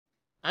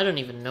I don't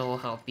even know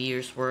how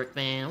beers work,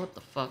 man. What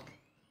the fuck?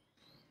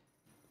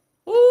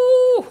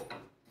 Ooh!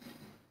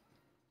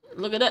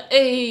 Look at that.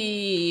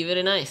 Hey,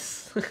 very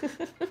nice.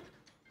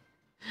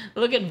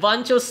 Look at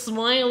Bancho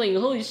smiling.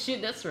 Holy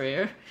shit, that's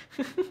rare.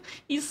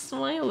 He's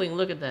smiling.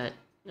 Look at that.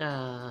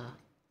 Ah.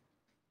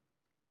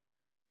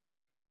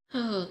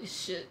 Holy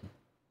shit.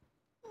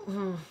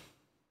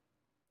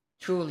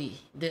 Truly,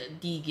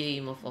 the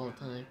game of all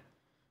time.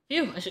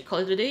 Phew, I should call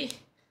it a day.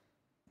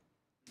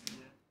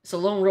 It's a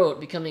long road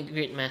becoming a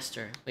great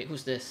master. Wait,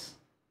 who's this?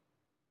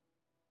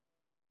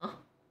 Huh?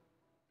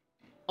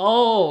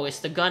 Oh, it's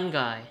the gun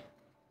guy.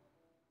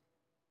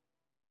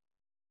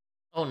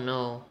 Oh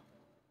no.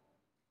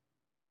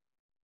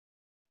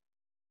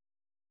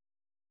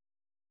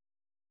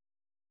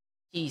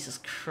 Jesus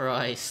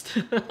Christ.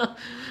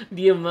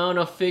 The amount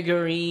of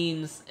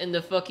figurines and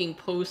the fucking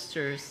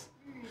posters.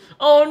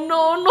 Oh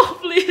no, no,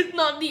 please,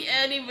 not the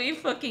anime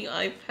fucking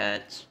eye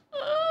patch.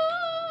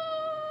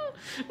 Ah,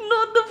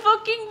 not the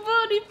fucking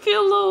body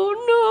pillow.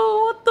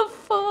 No, what the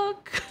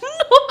fuck? No.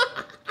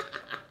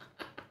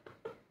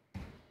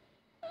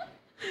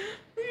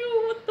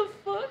 Yo, what the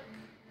fuck?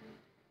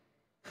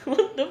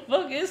 What the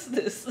fuck is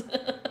this?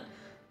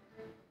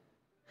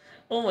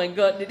 Oh my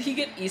god, did he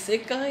get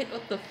isekai?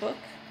 What the fuck?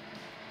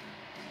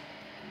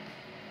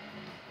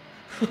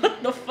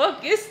 What the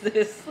fuck is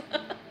this?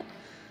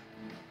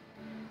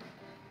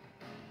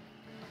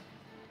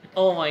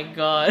 Oh my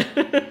god.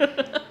 What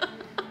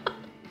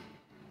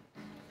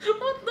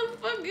the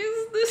fuck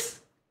is this?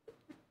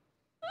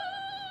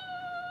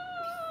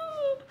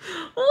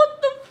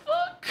 What the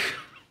fuck?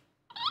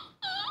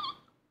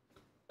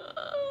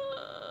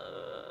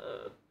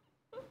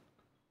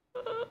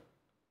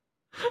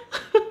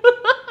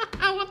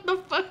 What the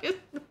fuck is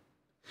this?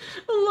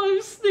 A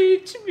live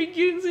stage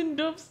begins in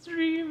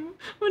Dubstream.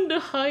 When the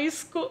high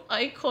score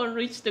icon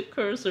reaches the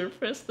cursor,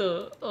 press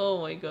the...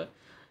 Oh my god.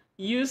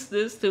 Use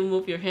this to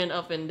move your hand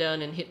up and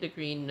down and hit the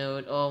green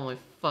note. Oh my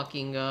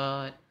fucking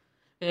god.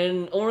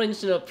 And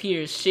orange note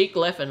appears. Shake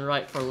left and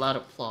right for loud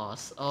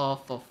applause. Oh,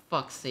 for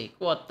fuck's sake.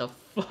 What the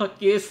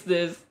fuck is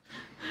this?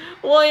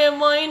 Why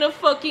am I in a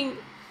fucking...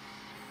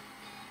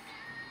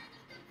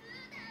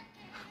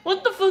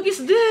 What the fuck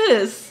is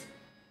this?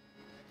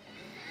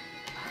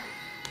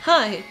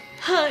 Hi,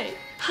 hi,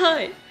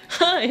 hi,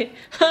 hi,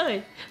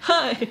 hi,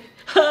 hi,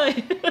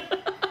 hi.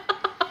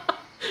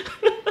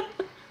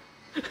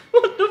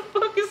 What the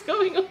fuck is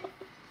going on?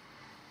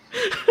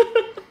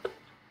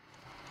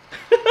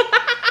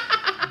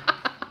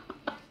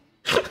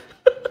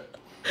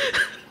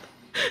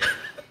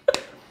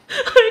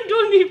 I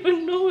don't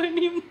even know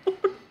anymore.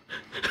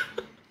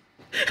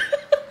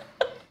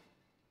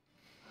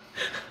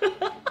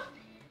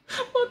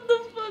 What the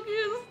fuck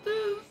is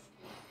this?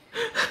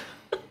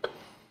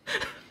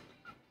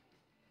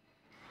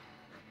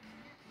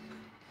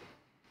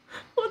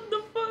 What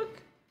the fuck?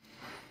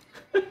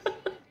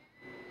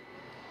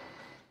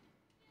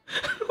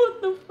 What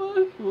the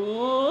fuck?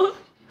 Whoa.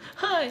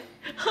 Hi,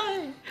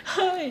 hi,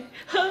 hi,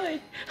 hi,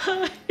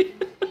 hi.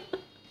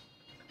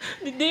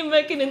 Did they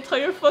make an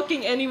entire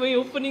fucking anime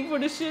opening for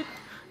this shit?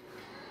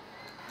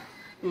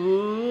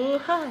 Ooh,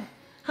 hi,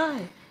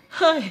 hi,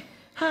 hi,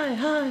 hi,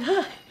 hi,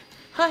 hi,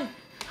 hi,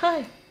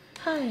 hi,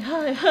 hi,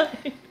 hi,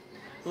 hi.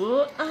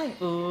 Ooh, hi,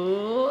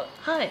 ooh,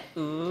 hi,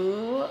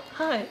 ooh,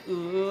 hi,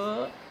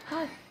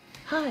 hi,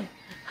 hi,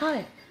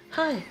 hi,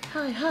 hi,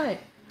 hi, hi,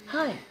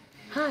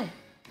 hi,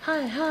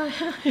 hi, hi,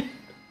 hi.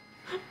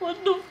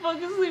 What the fuck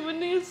is even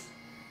this?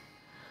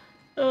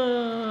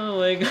 Oh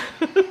my god.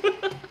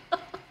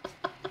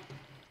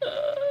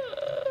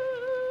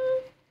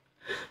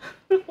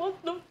 What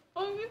the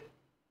fuck?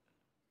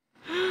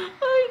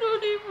 I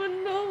don't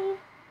even know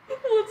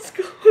what's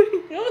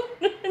going on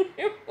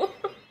anymore.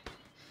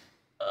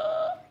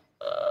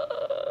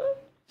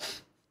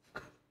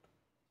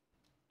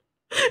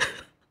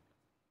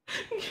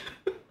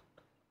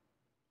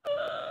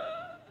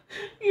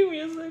 Give me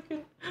a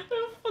second.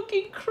 I'm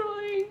fucking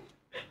crying.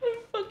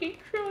 I'm fucking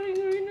crying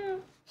right now.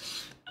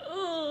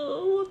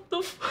 Oh, what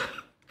the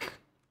fuck?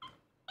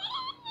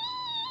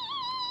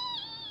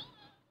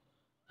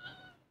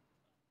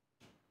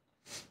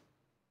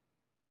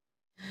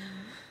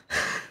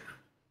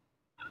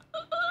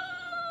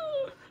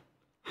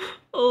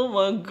 Oh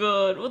my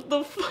god, what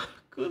the fuck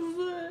was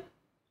that?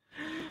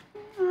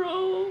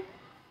 Bro.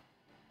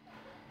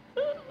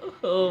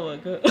 Oh my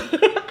god.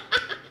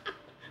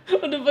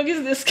 What the fuck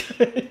is this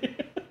guy?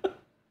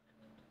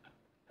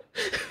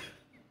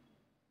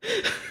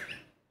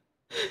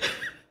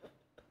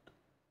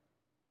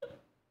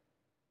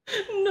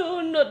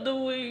 No, not the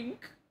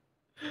wink.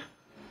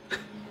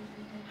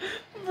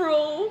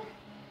 Bro.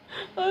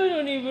 I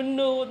don't even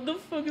know what the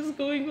fuck is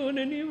going on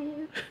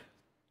anymore.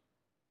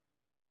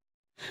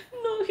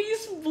 No,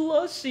 he's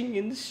blushing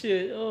and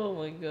shit. Oh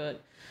my god.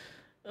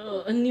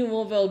 A new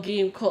mobile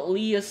game called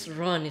Leah's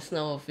Run is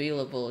now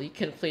available. You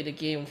can play the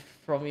game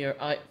from your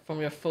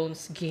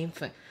phone's game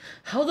pack.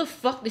 How the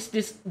fuck did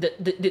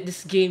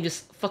this game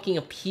just fucking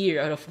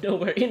appear out of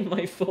nowhere in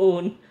my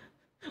phone?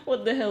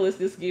 What the hell is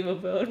this game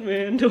about,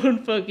 man?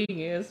 Don't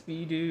fucking ask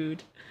me,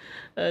 dude.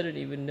 I don't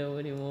even know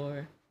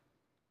anymore.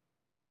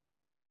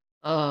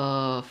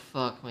 Oh,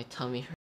 fuck, my tummy hurts.